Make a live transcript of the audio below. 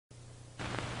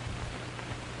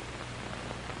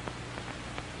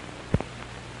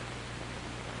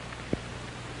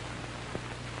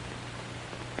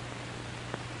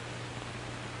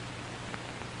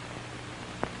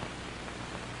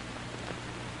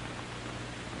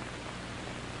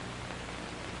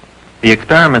The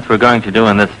experiments we're going to do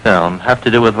in this film have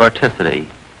to do with vorticity.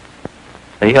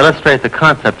 They illustrate the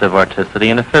concept of vorticity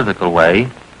in a physical way,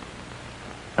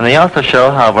 and they also show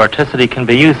how vorticity can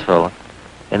be useful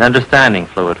in understanding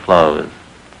fluid flows.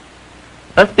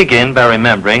 Let's begin by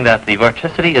remembering that the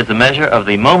vorticity is a measure of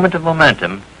the moment of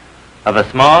momentum of a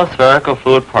small spherical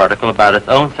fluid particle about its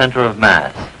own center of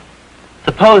mass.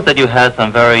 Suppose that you had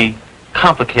some very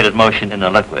complicated motion in a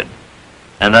liquid,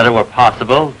 and that it were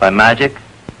possible, by magic,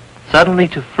 suddenly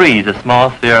to freeze a small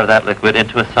sphere of that liquid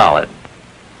into a solid.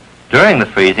 During the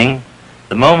freezing,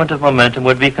 the moment of momentum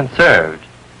would be conserved.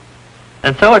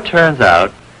 And so it turns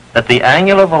out that the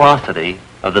angular velocity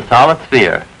of the solid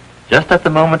sphere, just at the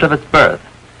moment of its birth,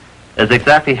 is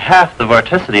exactly half the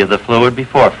vorticity of the fluid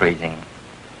before freezing.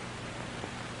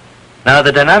 Now,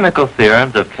 the dynamical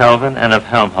theorems of Kelvin and of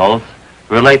Helmholtz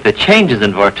relate the changes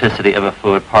in vorticity of a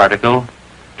fluid particle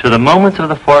to the moments of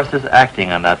the forces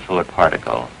acting on that fluid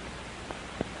particle.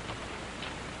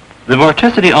 The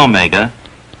vorticity omega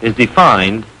is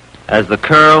defined as the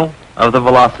curl of the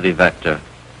velocity vector.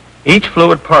 Each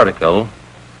fluid particle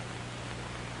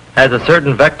has a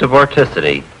certain vector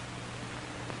vorticity.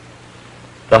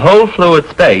 The whole fluid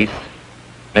space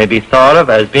may be thought of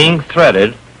as being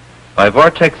threaded by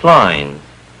vortex lines,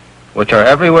 which are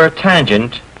everywhere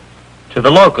tangent to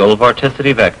the local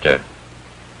vorticity vector.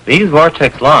 These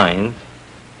vortex lines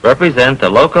represent the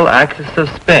local axis of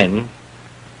spin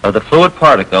of the fluid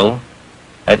particle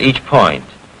at each point.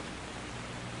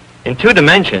 In two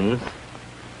dimensions,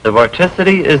 the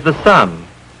vorticity is the sum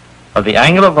of the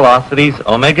angular velocities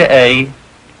omega A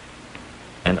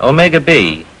and omega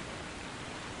B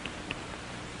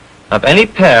of any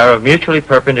pair of mutually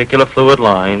perpendicular fluid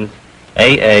lines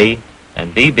AA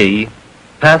and BB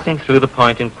passing through the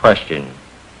point in question.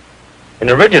 In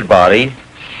a rigid body,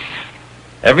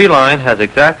 every line has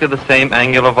exactly the same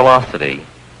angular velocity,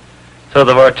 so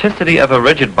the vorticity of a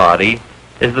rigid body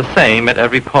is the same at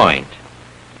every point.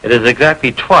 It is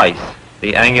exactly twice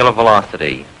the angular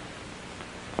velocity.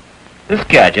 This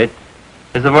gadget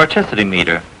is a vorticity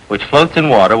meter, which floats in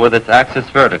water with its axis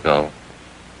vertical.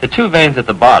 The two vanes at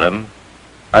the bottom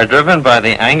are driven by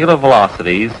the angular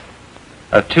velocities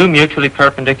of two mutually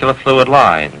perpendicular fluid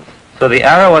lines, so the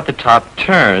arrow at the top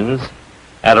turns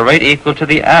at a rate equal to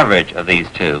the average of these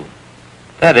two.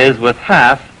 That is, with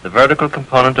half the vertical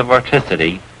component of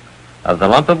vorticity of the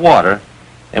lump of water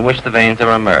in which the vanes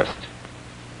are immersed.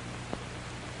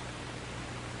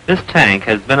 This tank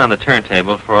has been on the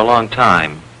turntable for a long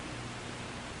time,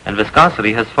 and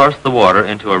viscosity has forced the water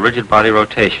into a rigid body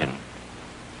rotation.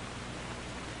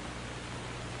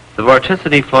 The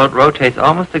vorticity float rotates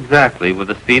almost exactly with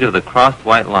the speed of the crossed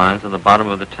white lines on the bottom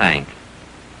of the tank.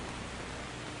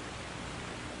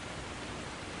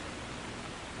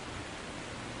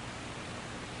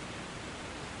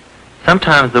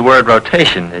 Sometimes the word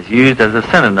rotation is used as a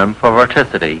synonym for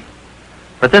vorticity,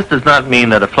 but this does not mean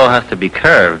that a flow has to be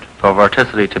curved for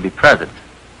vorticity to be present.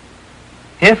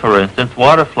 Here, for instance,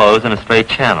 water flows in a straight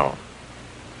channel.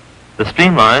 The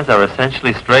streamlines are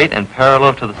essentially straight and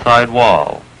parallel to the side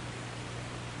wall.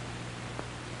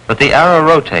 But the arrow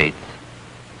rotates,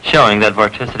 showing that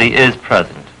vorticity is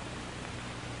present.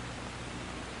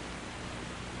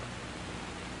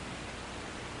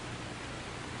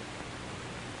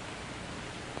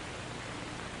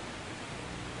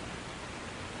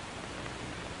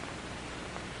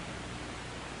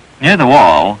 Near the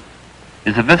wall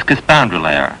is a viscous boundary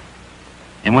layer,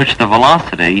 in which the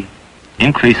velocity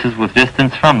increases with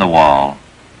distance from the wall.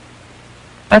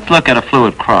 Let's look at a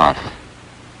fluid cross.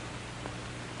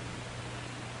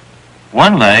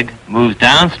 One leg moves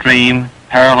downstream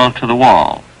parallel to the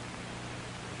wall,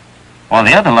 while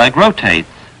the other leg rotates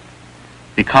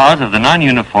because of the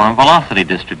non-uniform velocity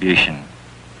distribution.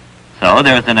 So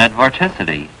there is a net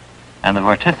vorticity, and the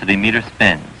vorticity meter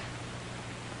spins.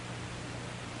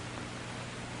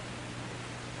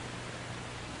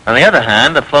 On the other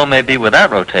hand, the flow may be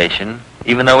without rotation,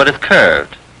 even though it is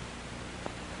curved.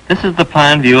 This is the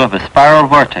plan view of a spiral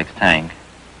vortex tank.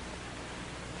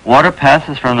 Water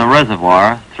passes from the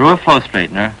reservoir through a flow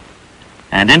straightener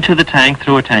and into the tank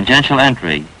through a tangential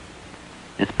entry.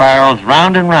 It spirals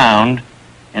round and round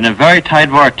in a very tight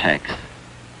vortex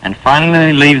and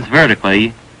finally leaves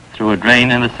vertically through a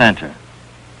drain in the center.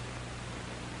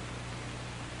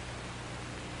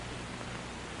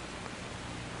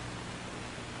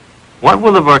 What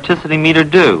will the vorticity meter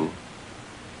do?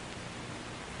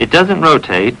 It doesn't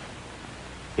rotate.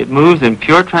 It moves in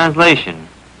pure translation,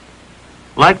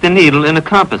 like the needle in a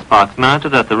compass box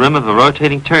mounted at the rim of a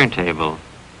rotating turntable.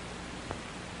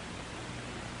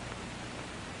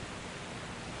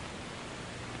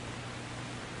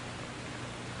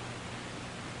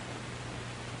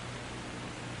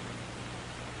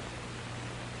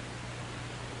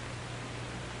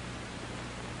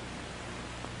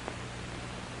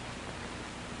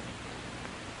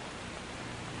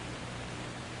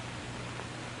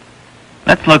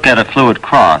 Let's look at a fluid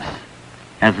cross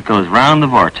as it goes round the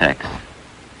vortex.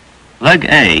 Leg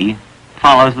A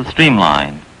follows the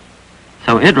streamline,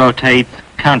 so it rotates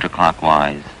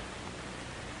counterclockwise.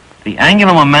 The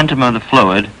angular momentum of the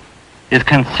fluid is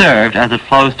conserved as it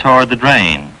flows toward the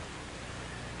drain,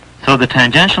 so the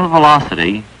tangential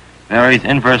velocity varies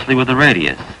inversely with the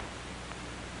radius.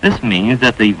 This means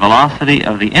that the velocity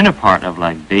of the inner part of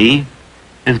leg B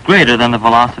is greater than the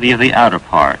velocity of the outer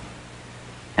part,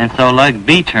 and so leg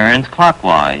B turns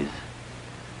clockwise.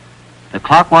 The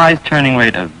clockwise turning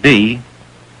rate of B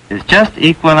is just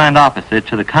equal and opposite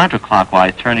to the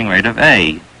counterclockwise turning rate of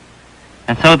A,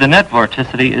 and so the net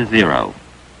vorticity is 0,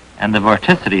 and the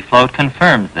vorticity float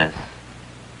confirms this.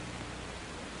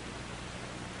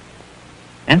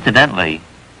 Incidentally,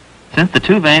 since the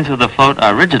two veins of the float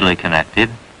are rigidly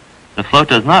connected, the float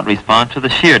does not respond to the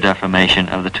shear deformation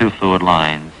of the two fluid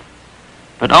lines,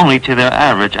 but only to their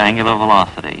average angular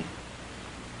velocity.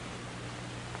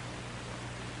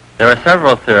 There are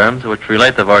several theorems which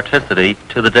relate the vorticity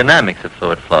to the dynamics of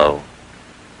fluid flow.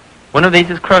 One of these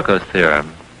is Crocco's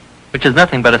theorem, which is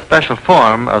nothing but a special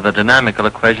form of the dynamical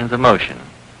equations of motion.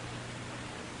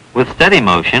 With steady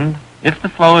motion, if the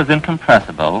flow is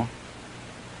incompressible,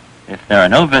 if there are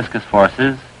no viscous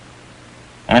forces,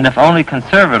 and if only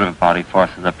conservative body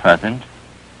forces are present,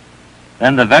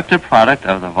 then the vector product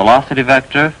of the velocity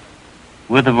vector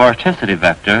with the vorticity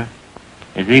vector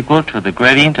is equal to the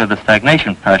gradient of the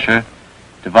stagnation pressure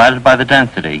divided by the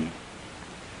density,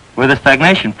 where the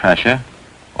stagnation pressure,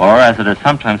 or as it is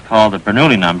sometimes called the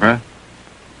Bernoulli number,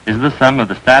 is the sum of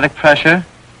the static pressure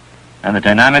and the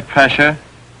dynamic pressure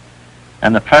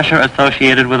and the pressure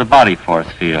associated with a body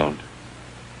force field.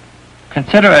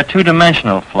 Consider a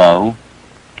two-dimensional flow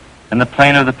in the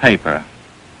plane of the paper.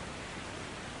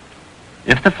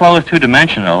 If the flow is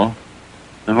two-dimensional,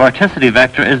 the vorticity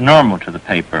vector is normal to the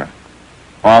paper,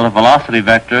 while the velocity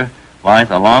vector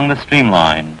lies along the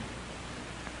streamline.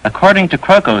 According to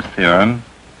Crocco's theorem,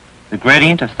 the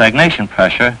gradient of stagnation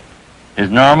pressure is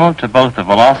normal to both the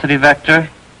velocity vector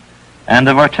and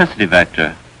the vorticity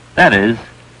vector, that is,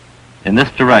 in this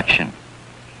direction,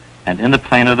 and in the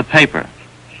plane of the paper.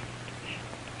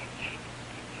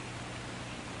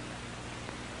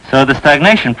 So the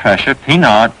stagnation pressure,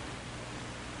 P0,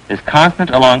 is constant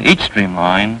along each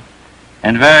streamline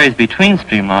and varies between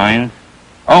streamlines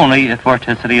only if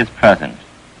vorticity is present.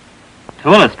 To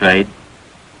illustrate,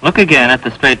 look again at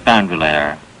the straight boundary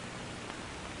layer.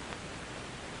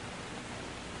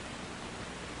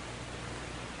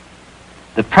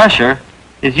 The pressure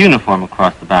is uniform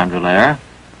across the boundary layer,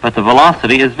 but the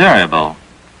velocity is variable,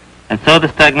 and so the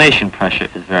stagnation pressure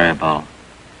is variable.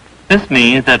 This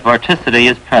means that vorticity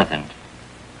is present.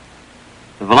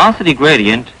 The velocity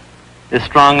gradient is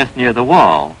strongest near the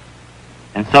wall,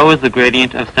 and so is the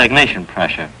gradient of stagnation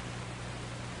pressure.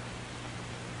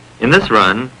 In this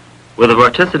run, with a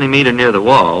vorticity meter near the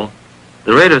wall,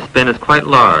 the rate of spin is quite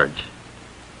large.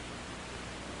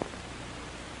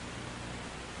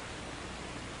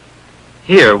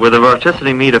 Here, with a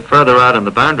vorticity meter further out in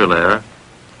the boundary layer,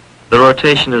 the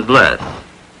rotation is less.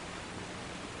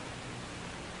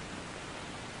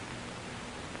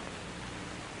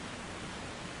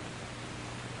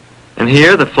 And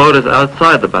here the float is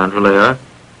outside the boundary layer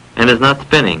and is not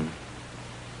spinning.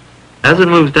 As it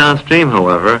moves downstream,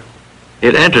 however,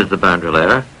 it enters the boundary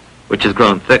layer, which has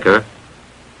grown thicker,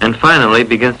 and finally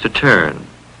begins to turn.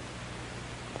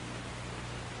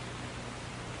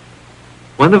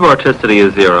 When the vorticity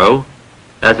is 0,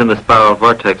 as in the spiral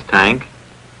vortex tank,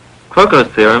 Crocco's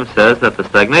theorem says that the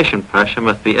stagnation pressure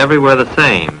must be everywhere the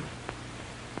same.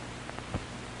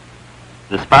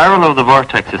 The spiral of the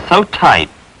vortex is so tight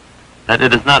that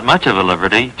it is not much of a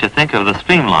liberty to think of the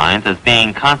streamlines as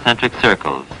being concentric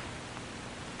circles.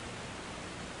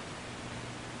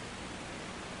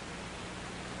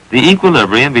 The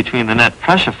equilibrium between the net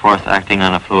pressure force acting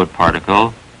on a fluid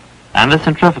particle and the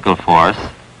centrifugal force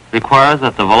requires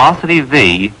that the velocity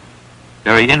v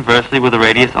vary inversely with the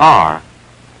radius r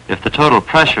if the total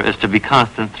pressure is to be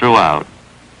constant throughout.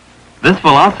 This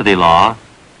velocity law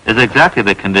is exactly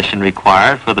the condition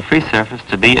required for the free surface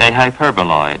to be a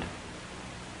hyperboloid.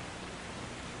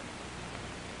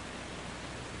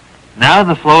 Now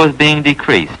the flow is being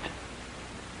decreased,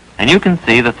 and you can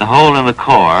see that the hole in the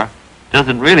core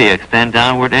doesn't really extend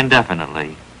downward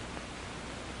indefinitely.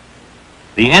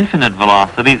 The infinite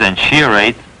velocities and shear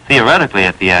rates theoretically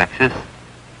at the axis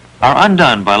are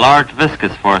undone by large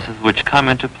viscous forces which come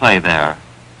into play there.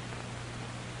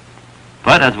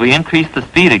 But as we increase the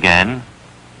speed again,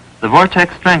 the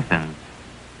vortex strengthens,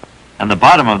 and the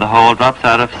bottom of the hole drops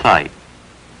out of sight.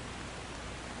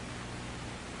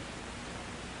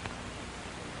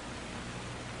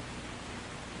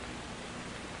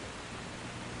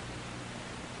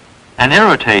 An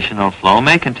irrotational flow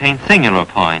may contain singular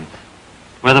points,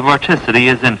 where the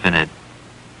vorticity is infinite.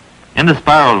 In the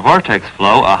spiral vortex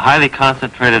flow, a highly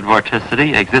concentrated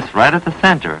vorticity exists right at the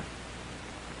center.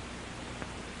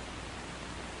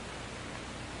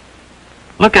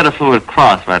 Look at a fluid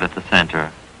cross right at the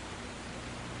center.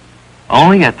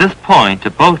 Only at this point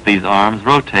do both these arms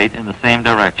rotate in the same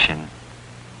direction.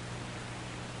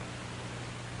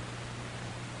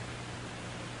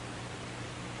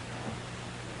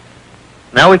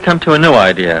 Now we come to a new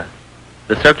idea,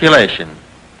 the circulation.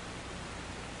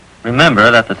 Remember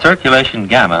that the circulation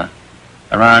gamma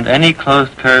around any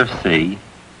closed curve C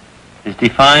is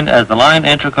defined as the line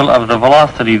integral of the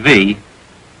velocity v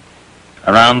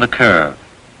around the curve.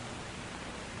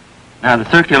 Now the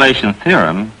circulation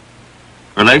theorem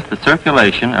relates the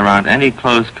circulation around any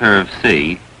closed curve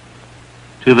C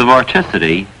to the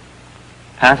vorticity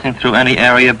passing through any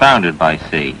area bounded by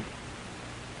C.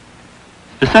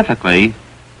 Specifically,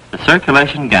 the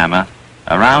circulation gamma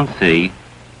around C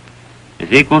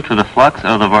is equal to the flux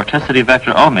of the vorticity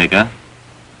vector omega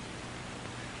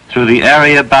through the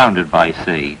area bounded by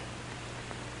C.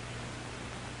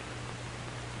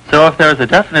 So if there is a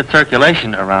definite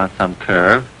circulation around some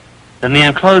curve, then the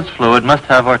enclosed fluid must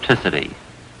have vorticity.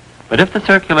 But if the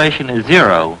circulation is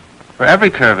zero for every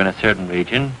curve in a certain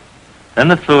region, then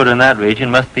the fluid in that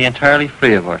region must be entirely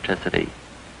free of vorticity.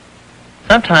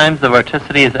 Sometimes the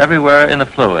vorticity is everywhere in the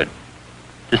fluid,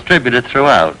 distributed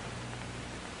throughout.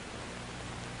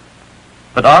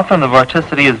 But often the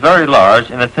vorticity is very large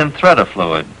in a thin thread of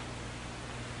fluid,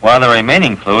 while the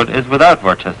remaining fluid is without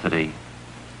vorticity.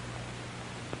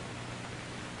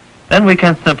 Then we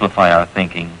can simplify our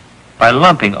thinking by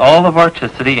lumping all the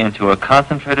vorticity into a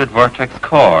concentrated vortex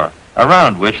core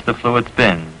around which the fluid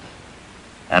spins,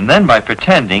 and then by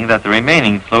pretending that the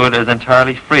remaining fluid is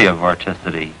entirely free of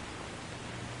vorticity.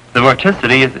 The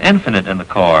vorticity is infinite in the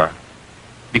core,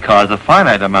 because a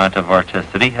finite amount of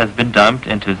vorticity has been dumped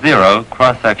into zero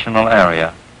cross-sectional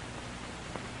area.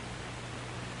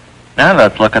 Now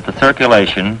let's look at the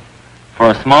circulation for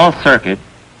a small circuit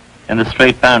in the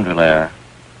straight boundary layer.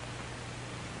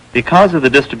 Because of the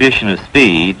distribution of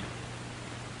speed,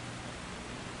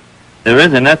 there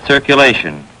is a net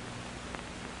circulation,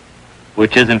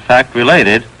 which is in fact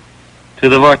related to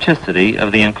the vorticity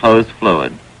of the enclosed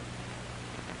fluid.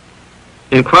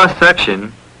 In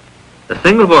cross-section, a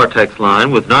single vortex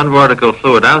line with non-vortical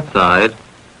fluid outside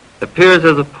appears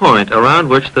as a point around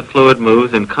which the fluid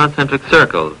moves in concentric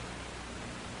circles.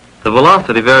 The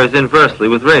velocity varies inversely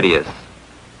with radius.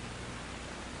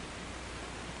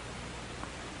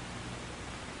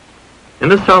 In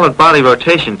the solid body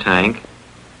rotation tank,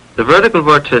 the vertical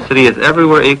vorticity is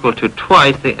everywhere equal to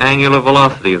twice the angular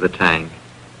velocity of the tank.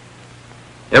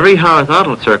 Every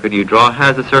horizontal circuit you draw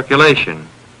has a circulation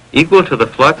equal to the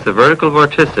flux of vertical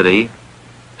vorticity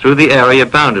through the area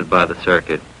bounded by the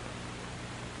circuit.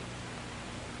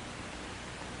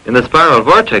 In the spiral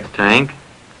vortex tank,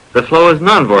 the flow is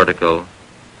non-vortical,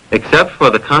 except for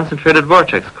the concentrated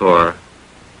vortex core,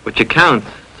 which accounts,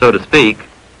 so to speak,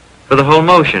 for the whole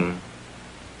motion.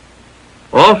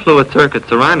 All fluid circuits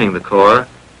surrounding the core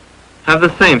have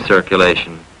the same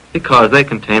circulation, because they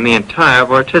contain the entire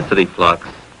vorticity flux.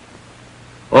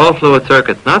 All fluid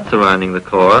circuits not surrounding the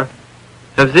core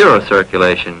have zero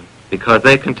circulation, because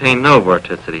they contain no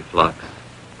vorticity flux.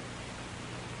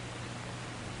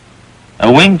 A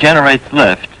wing generates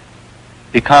lift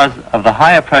because of the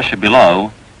higher pressure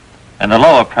below and the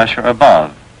lower pressure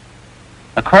above.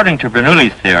 According to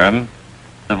Bernoulli's theorem,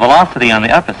 the velocity on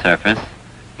the upper surface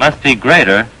must be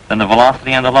greater than the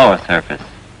velocity on the lower surface.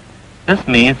 This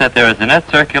means that there is a net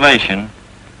circulation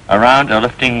around a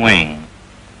lifting wing.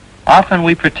 Often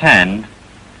we pretend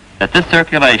that this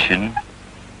circulation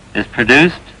is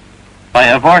produced by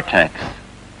a vortex,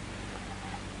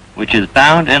 which is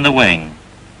bound in the wing,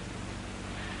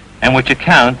 and which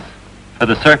accounts for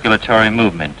the circulatory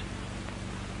movement.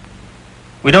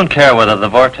 We don't care whether the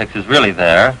vortex is really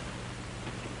there.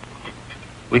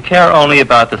 We care only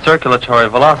about the circulatory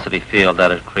velocity field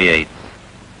that it creates.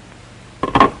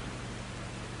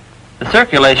 The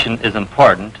circulation is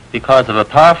important because of a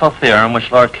powerful theorem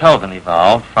which Lord Kelvin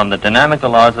evolved from the dynamical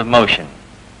laws of motion.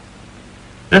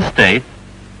 This states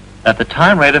that the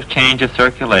time rate of change of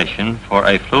circulation for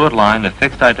a fluid line of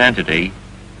fixed identity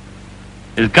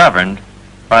is governed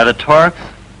by the torques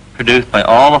produced by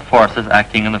all the forces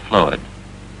acting in the fluid.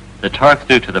 The torques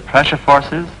due to the pressure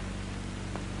forces,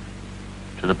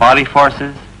 to the body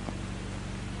forces,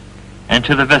 and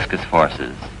to the viscous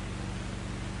forces.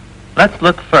 Let's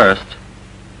look first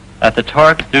at the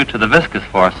torques due to the viscous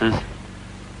forces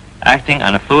acting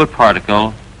on a fluid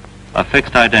particle of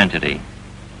fixed identity.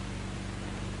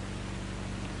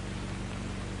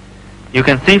 You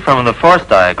can see from the force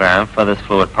diagram for this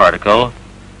fluid particle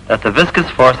that the viscous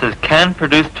forces can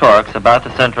produce torques about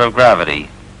the center of gravity,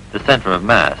 the center of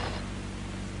mass.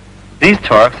 These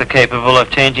torques are capable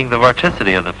of changing the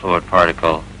vorticity of the fluid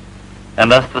particle, and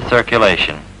thus the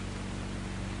circulation.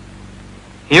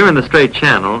 Here in the straight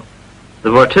channel, the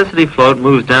vorticity float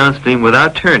moves downstream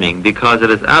without turning because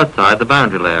it is outside the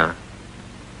boundary layer.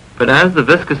 But as the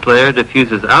viscous layer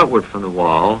diffuses outward from the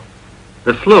wall,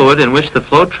 the fluid in which the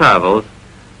float travels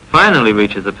finally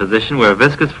reaches a position where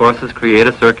viscous forces create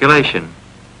a circulation,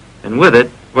 and with it,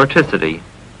 vorticity.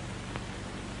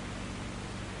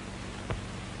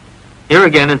 Here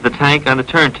again is the tank on the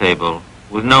turntable,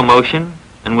 with no motion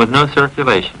and with no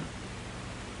circulation.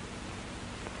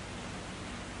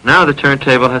 Now the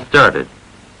turntable has started,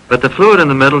 but the fluid in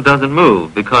the middle doesn't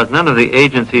move because none of the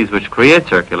agencies which create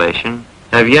circulation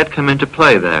have yet come into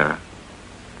play there.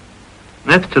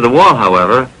 Next to the wall,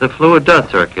 however, the fluid does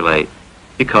circulate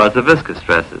because of viscous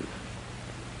stresses.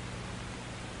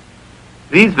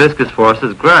 These viscous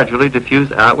forces gradually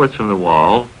diffuse outwards from the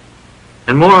wall,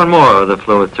 and more of the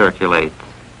fluid circulates.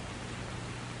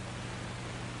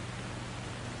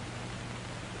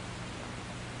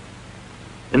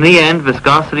 In the end,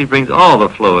 viscosity brings all the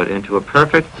fluid into a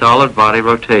perfect solid body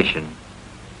rotation.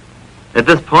 At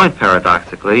this point,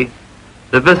 paradoxically,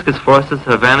 the viscous forces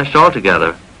have vanished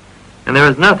altogether, and there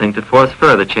is nothing to force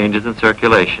further changes in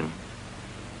circulation.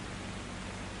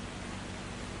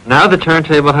 Now the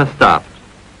turntable has stopped,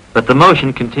 but the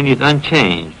motion continues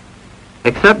unchanged,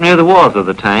 except near the walls of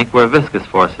the tank where viscous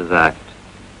forces act.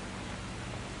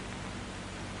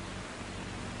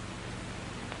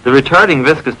 The retarding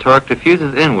viscous torque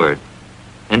diffuses inward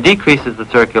and decreases the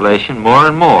circulation more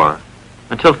and more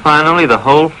until finally the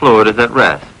whole fluid is at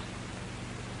rest.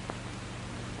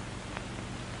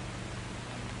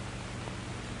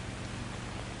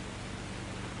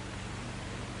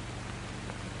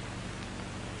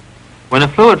 When a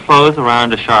fluid flows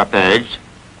around a sharp edge,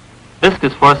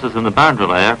 viscous forces in the boundary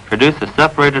layer produce a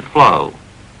separated flow.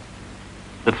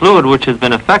 The fluid which has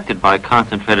been affected by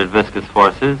concentrated viscous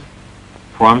forces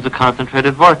forms a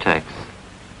concentrated vortex.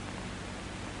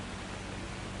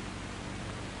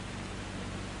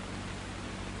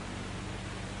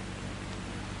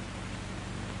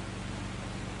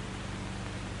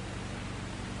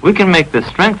 We can make the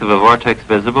strength of a vortex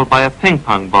visible by a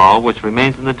ping-pong ball which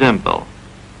remains in the dimple.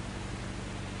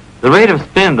 The rate of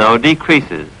spin, though,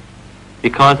 decreases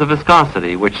because of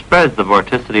viscosity, which spreads the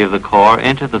vorticity of the core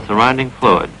into the surrounding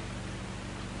fluid.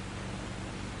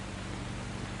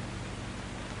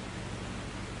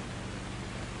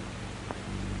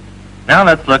 Now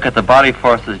let's look at the body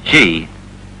forces G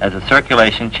as a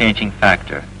circulation changing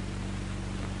factor.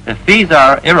 If these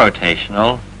are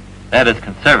irrotational, that is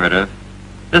conservative,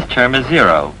 this term is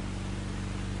zero.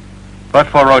 But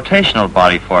for rotational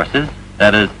body forces,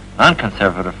 that is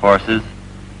non-conservative forces,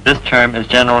 this term is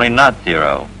generally not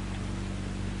zero.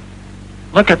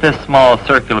 Look at this small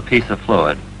circular piece of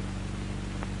fluid.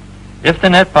 If the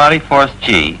net body force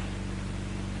G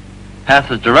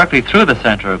passes directly through the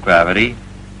center of gravity,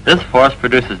 this force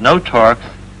produces no torques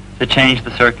to change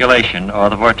the circulation or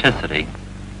the vorticity.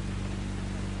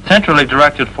 Centrally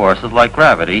directed forces like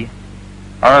gravity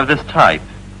are of this type.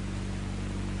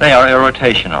 They are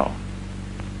irrotational.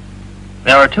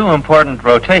 There are two important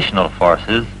rotational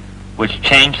forces which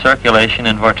change circulation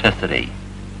and vorticity: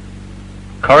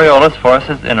 Coriolis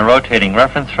forces in a rotating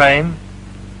reference frame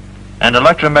and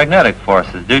electromagnetic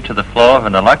forces due to the flow of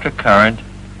an electric current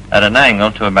at an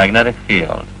angle to a magnetic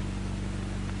field.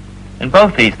 In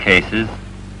both these cases,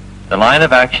 the line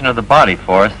of action of the body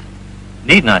force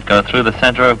need not go through the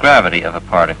center of gravity of a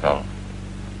particle.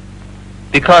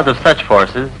 Because of such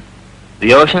forces,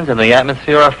 the oceans and the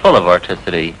atmosphere are full of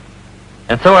vorticity,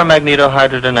 and so are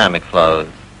magnetohydrodynamic flows.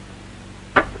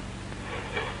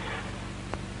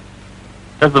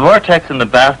 Does the vortex in the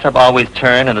bathtub always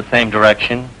turn in the same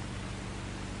direction?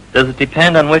 Does it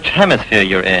depend on which hemisphere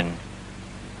you're in?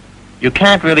 You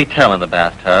can't really tell in the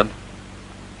bathtub.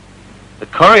 The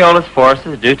Coriolis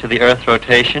forces due to the Earth's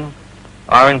rotation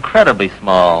are incredibly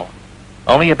small,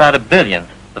 only about 1/1000th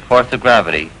the force of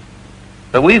gravity.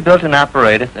 But we've built an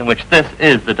apparatus in which this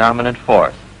is the dominant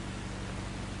force.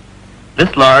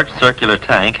 This large circular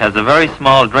tank has a very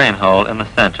small drain hole in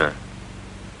the center.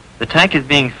 The tank is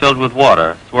being filled with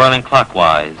water, swirling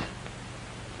clockwise.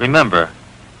 Remember,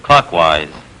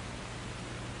 clockwise.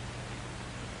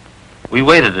 We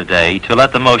waited a day to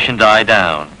let the motion die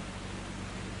down.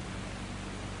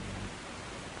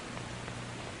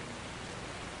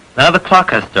 Now the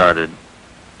clock has started,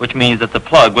 which means that the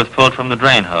plug was pulled from the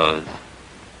drain hose.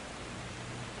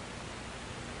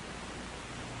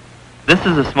 This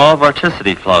is a small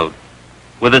vorticity float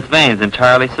with its vanes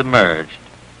entirely submerged.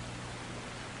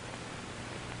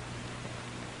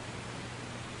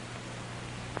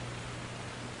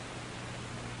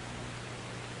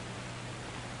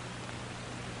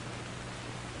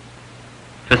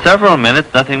 For several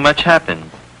minutes, nothing much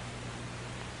happens.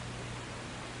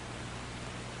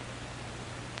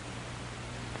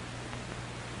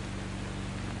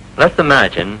 Let's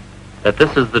imagine that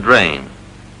this is the drain.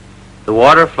 The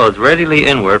water flows readily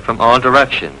inward from all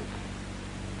directions.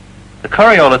 The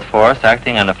Coriolis force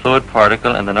acting on a fluid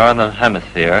particle in the northern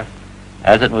hemisphere,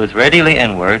 as it moves radially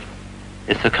inward,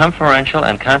 is circumferential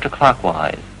and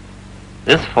counterclockwise.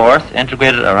 This force,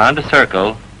 integrated around a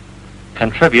circle,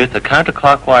 contributes a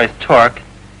counterclockwise torque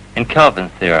in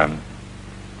Kelvin's theorem.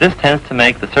 This tends to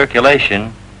make the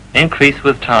circulation increase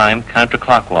with time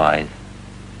counterclockwise.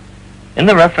 In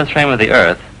the reference frame of the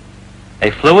Earth,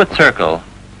 a fluid circle,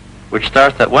 which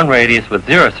starts at one radius with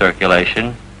zero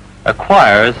circulation,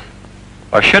 acquires,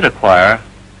 or should acquire,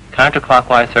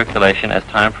 counterclockwise circulation as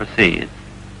time proceeds.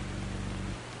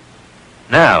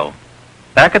 Now,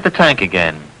 back at the tank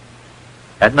again.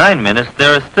 At 9 minutes,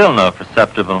 there is still no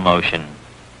perceptible motion.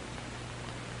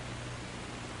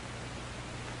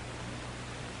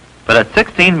 But at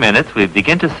 16 minutes, we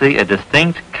begin to see a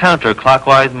distinct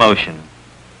counterclockwise motion.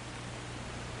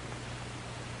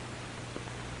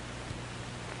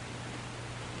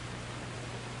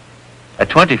 At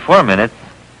 24 minutes,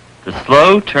 the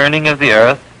slow turning of the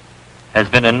Earth has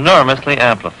been enormously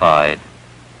amplified.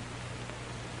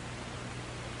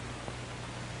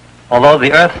 Although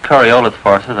the Earth's Coriolis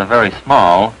forces are very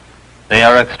small, they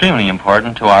are extremely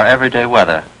important to our everyday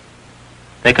weather.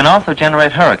 They can also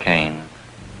generate hurricanes.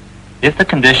 If the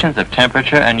conditions of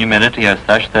temperature and humidity are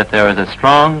such that there is a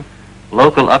strong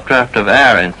local updraft of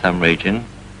air in some region,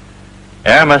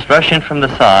 air must rush in from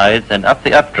the sides and up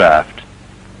the updraft.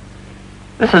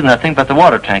 This is nothing but the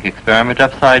water tank experiment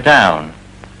upside down,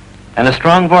 and a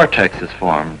strong vortex is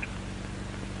formed.